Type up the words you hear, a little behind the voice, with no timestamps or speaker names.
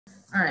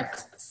All right.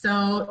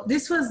 So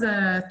this was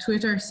a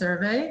Twitter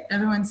survey.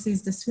 Everyone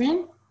sees the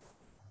screen?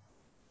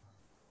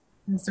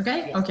 It's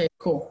okay? Yeah. Okay,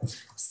 cool.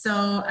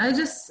 So I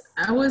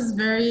was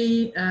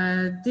very,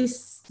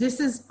 this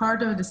is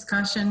part of a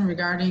discussion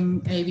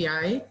regarding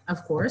ABI,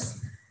 of course,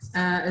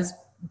 as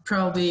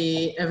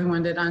probably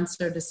everyone that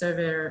answered the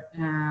survey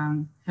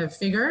have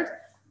figured.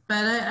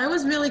 But I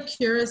was really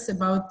curious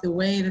about the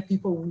way that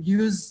people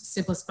use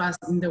C++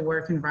 in the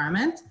work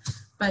environment.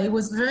 But it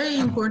was very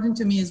important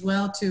to me as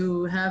well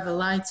to have a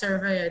light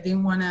survey.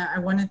 I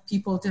wanted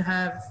people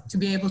to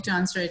be able to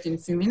answer it in a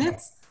few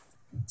minutes.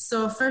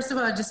 So first of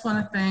all, I just want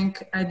to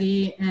thank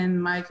Adi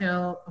and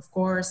Michael, of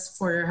course,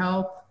 for your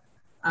help,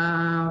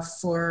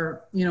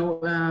 for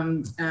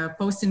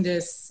posting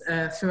this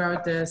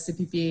throughout the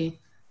CPP,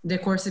 the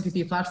core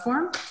CPP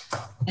platform.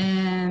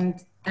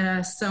 And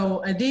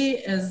so Adi,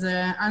 as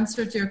an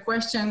answer to your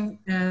question,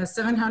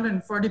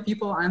 740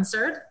 people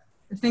answered.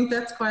 I think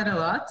that's quite a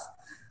lot.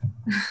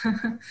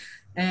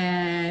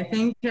 And I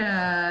think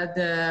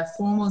the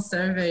formal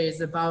survey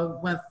is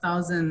about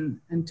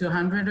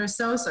 1,200 or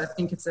so. So I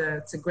think it's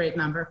a great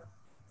number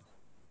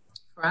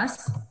for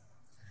us.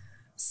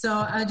 So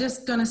I'm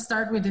just going to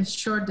start with the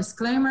short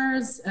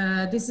disclaimers.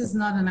 This is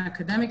not an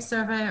academic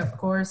survey. Of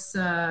course,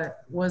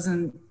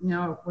 wasn't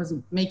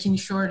making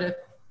sure that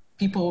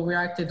people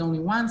reacted only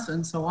once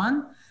and so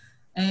on.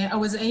 I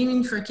was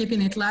aiming for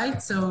keeping it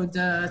light, so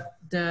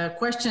the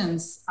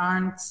questions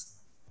aren't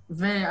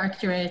very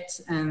accurate,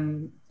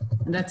 and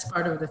that's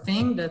part of the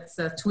thing. That's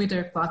a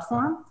Twitter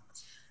platform.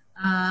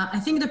 I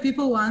think the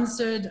people who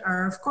answered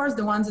are, of course,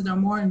 the ones that are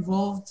more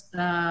involved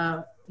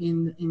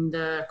in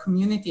the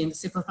community, in the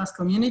C++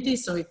 community,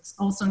 so it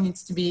also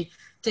needs to be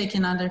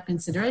taken under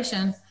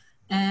consideration.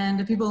 And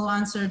the people who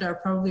answered are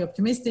probably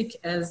optimistic,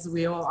 as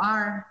we all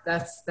are.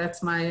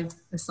 That's my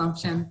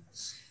assumption.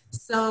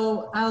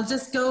 So I'll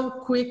just go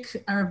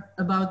quick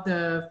about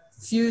the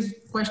few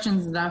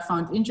questions that I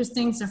found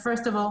interesting. So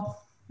first of all,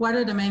 what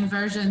are the main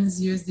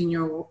versions used in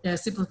your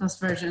C++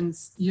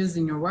 versions used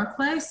in your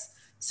workplace?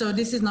 So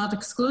this is not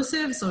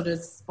exclusive, so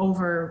there's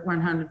over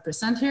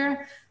 100%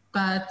 here.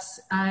 But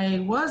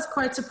I was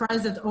quite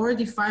surprised that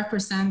already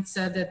 5%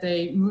 said that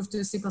they moved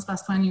to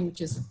C++20,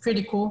 which is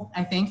pretty cool,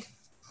 I think.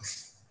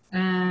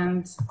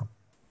 And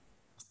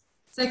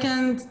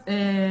second,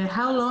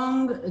 how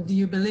long do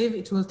you believe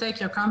it will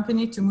take your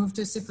company to move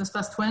to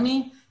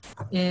C++20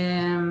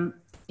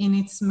 in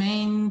its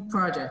main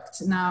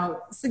project?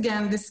 Now,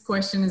 again, this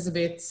question is a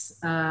bit,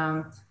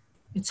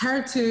 it's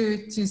hard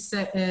to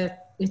say,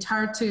 it's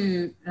hard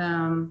to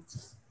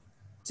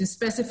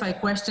specify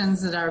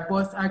questions that are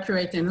both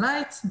accurate and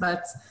light,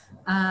 but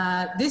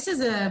this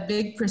is a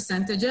big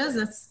percentages.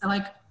 It's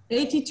like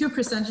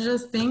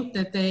 82% think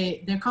that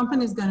their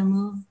company is going to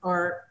move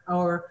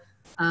or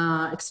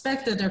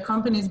expect that their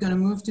company is going to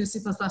move to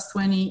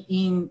C++20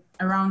 in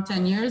around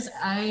 10 years.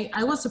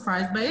 I was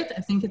surprised by it.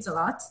 I think it's a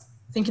lot.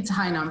 I think it's a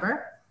high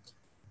number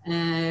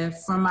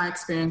from my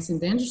experience in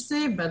the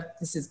industry, but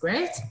this is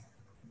great.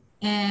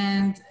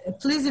 And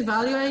please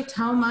evaluate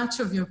how much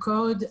of your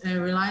code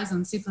relies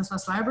on C++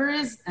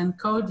 libraries and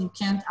code you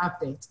can't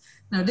update.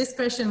 Now, this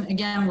question,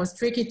 again, was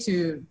tricky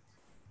to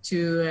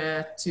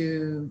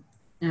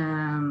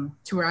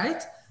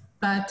write,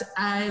 but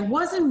I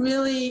wasn't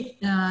really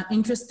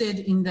interested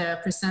in the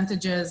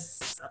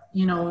percentages,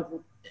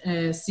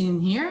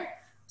 seen here.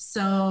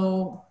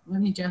 So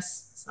let me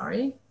just,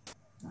 sorry.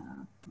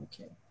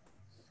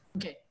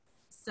 Okay.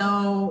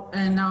 So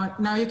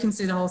now you can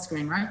see the whole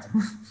screen, right?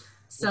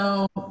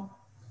 So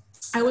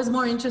I was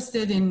more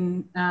interested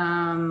in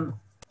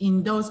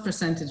those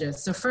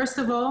percentages. So first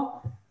of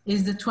all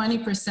is the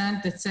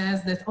 20% that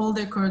says that all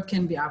their code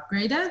can be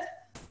upgraded.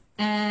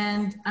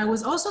 And I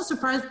was also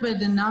surprised by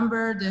the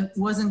number that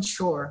wasn't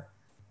sure.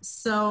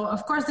 So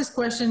of course this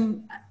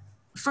question,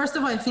 first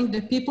of all, I think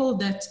the people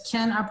that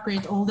can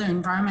upgrade all their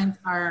environment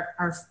are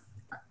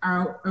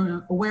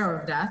aware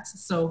of that.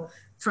 So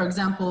for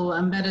example,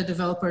 embedded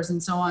developers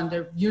and so on,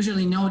 they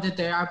usually know that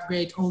they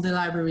upgrade all the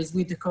libraries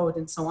with the code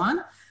and so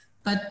on.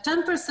 But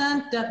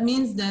 10%, that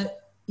means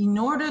that in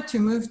order to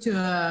move to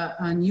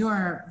a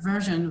newer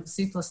version of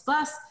C++,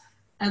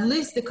 at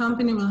least the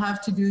company will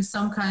have to do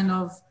some kind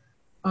of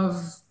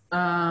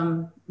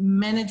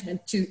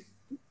management to,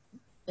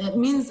 it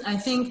means I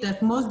think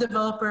that most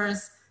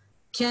developers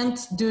can't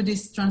do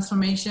this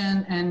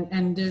transformation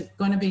and there's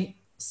going to be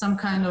some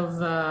kind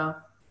of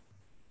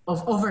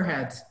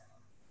overhead.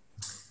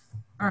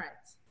 All right,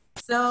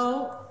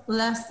 so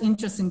last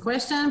interesting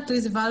question.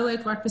 Please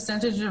evaluate what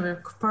percentage of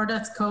your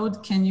product's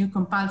code can you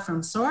compile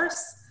from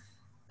source.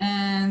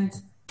 And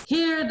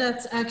here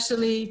that's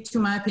actually, to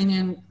my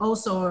opinion,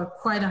 also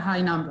quite a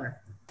high number.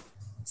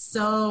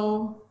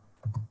 So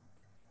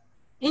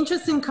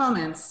interesting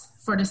comments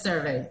for the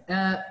survey.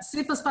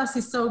 C++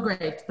 is so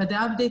great, but the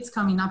updates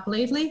coming up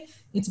lately,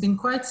 it's been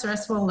quite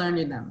stressful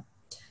learning them.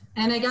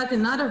 And I got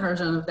another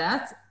version of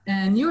that.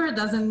 Newer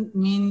doesn't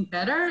mean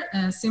better,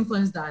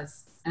 simpler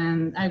does.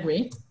 And I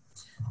agree.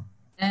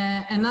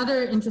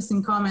 Another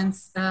interesting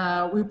comments,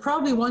 we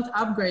probably won't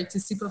upgrade to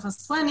C++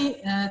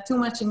 20, too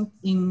much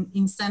in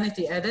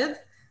insanity added.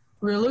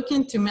 We're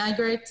looking to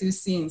migrate to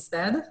C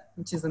instead,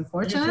 which is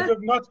unfortunate. You should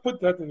have not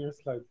put that in your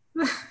slide.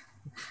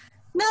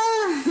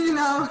 No, you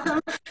know,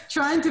 I'm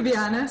trying to be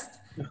honest.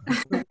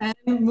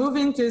 And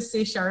moving to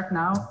C#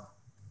 now.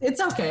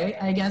 It's okay,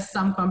 I guess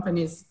some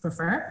companies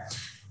prefer.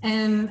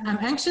 And I'm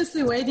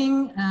anxiously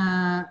waiting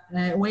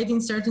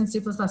certain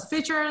C++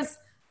 features.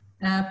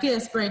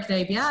 PS break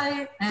the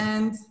ABI,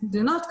 and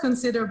do not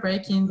consider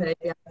breaking the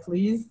ABI,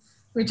 please,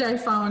 which I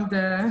found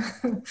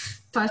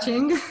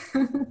touching.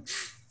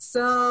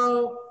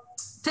 So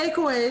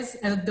takeaways,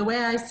 the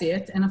way I see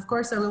it, and of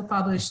course I will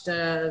publish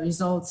the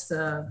results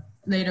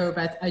later,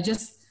 but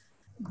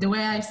the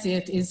way I see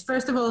it is,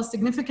 first of all, a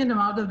significant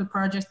amount of the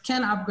project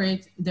can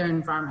upgrade their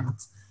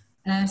environment.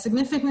 A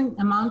significant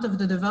amount of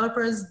the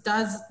developers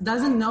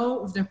doesn't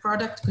know if their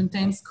product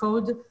contains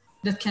code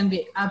that can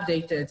be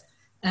updated.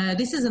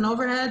 This is an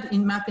overhead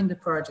in mapping the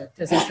project,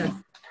 as I said.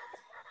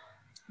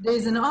 There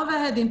is an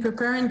overhead in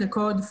preparing the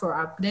code for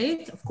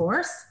update, of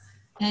course,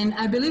 and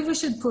I believe we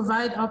should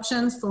provide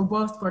options for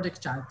both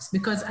product types,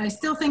 because I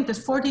still think that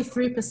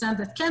 43%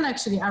 that can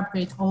actually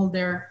upgrade all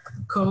their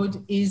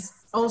code is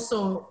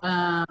also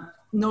a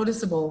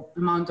noticeable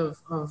amount of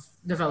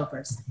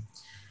developers.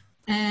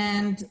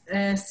 And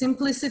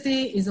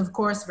simplicity is, of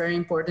course, very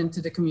important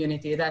to the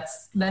community.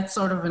 That's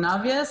sort of an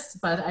obvious,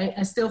 but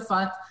I still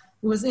thought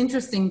it was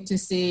interesting to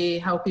see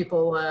how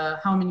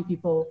many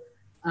people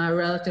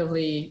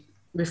relatively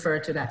refer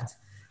to that.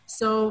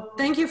 So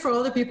thank you for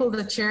all the people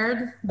that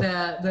shared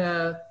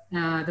the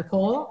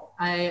poll.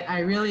 I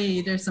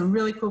really, there's some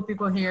really cool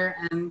people here,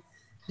 and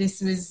this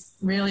was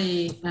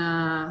really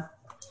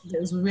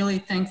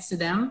thanks to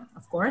them,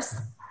 of course.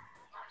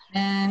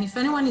 And if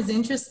anyone is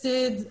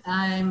interested,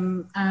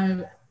 again,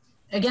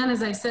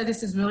 as I said,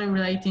 this is really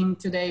relating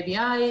to the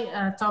ABI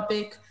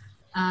topic.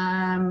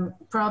 I'm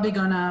probably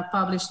gonna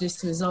publish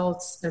these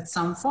results at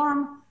some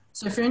form.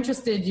 So if you're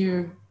interested,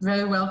 you're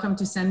very welcome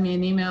to send me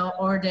an email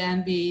or the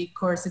NB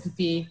Core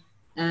CPP,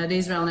 the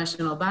Israel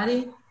National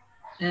Body,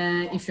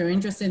 if you're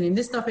interested in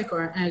this topic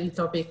or any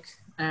topic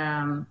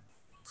for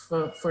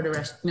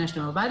the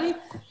national body.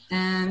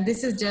 And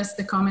this is just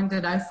the comment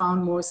that I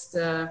found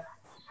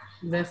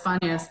the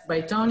funniest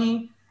by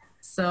Tony.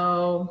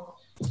 So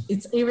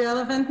it's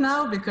irrelevant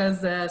now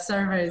because the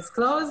server is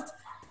closed,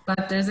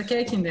 but there's a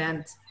cake in the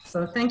end.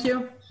 So thank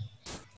you.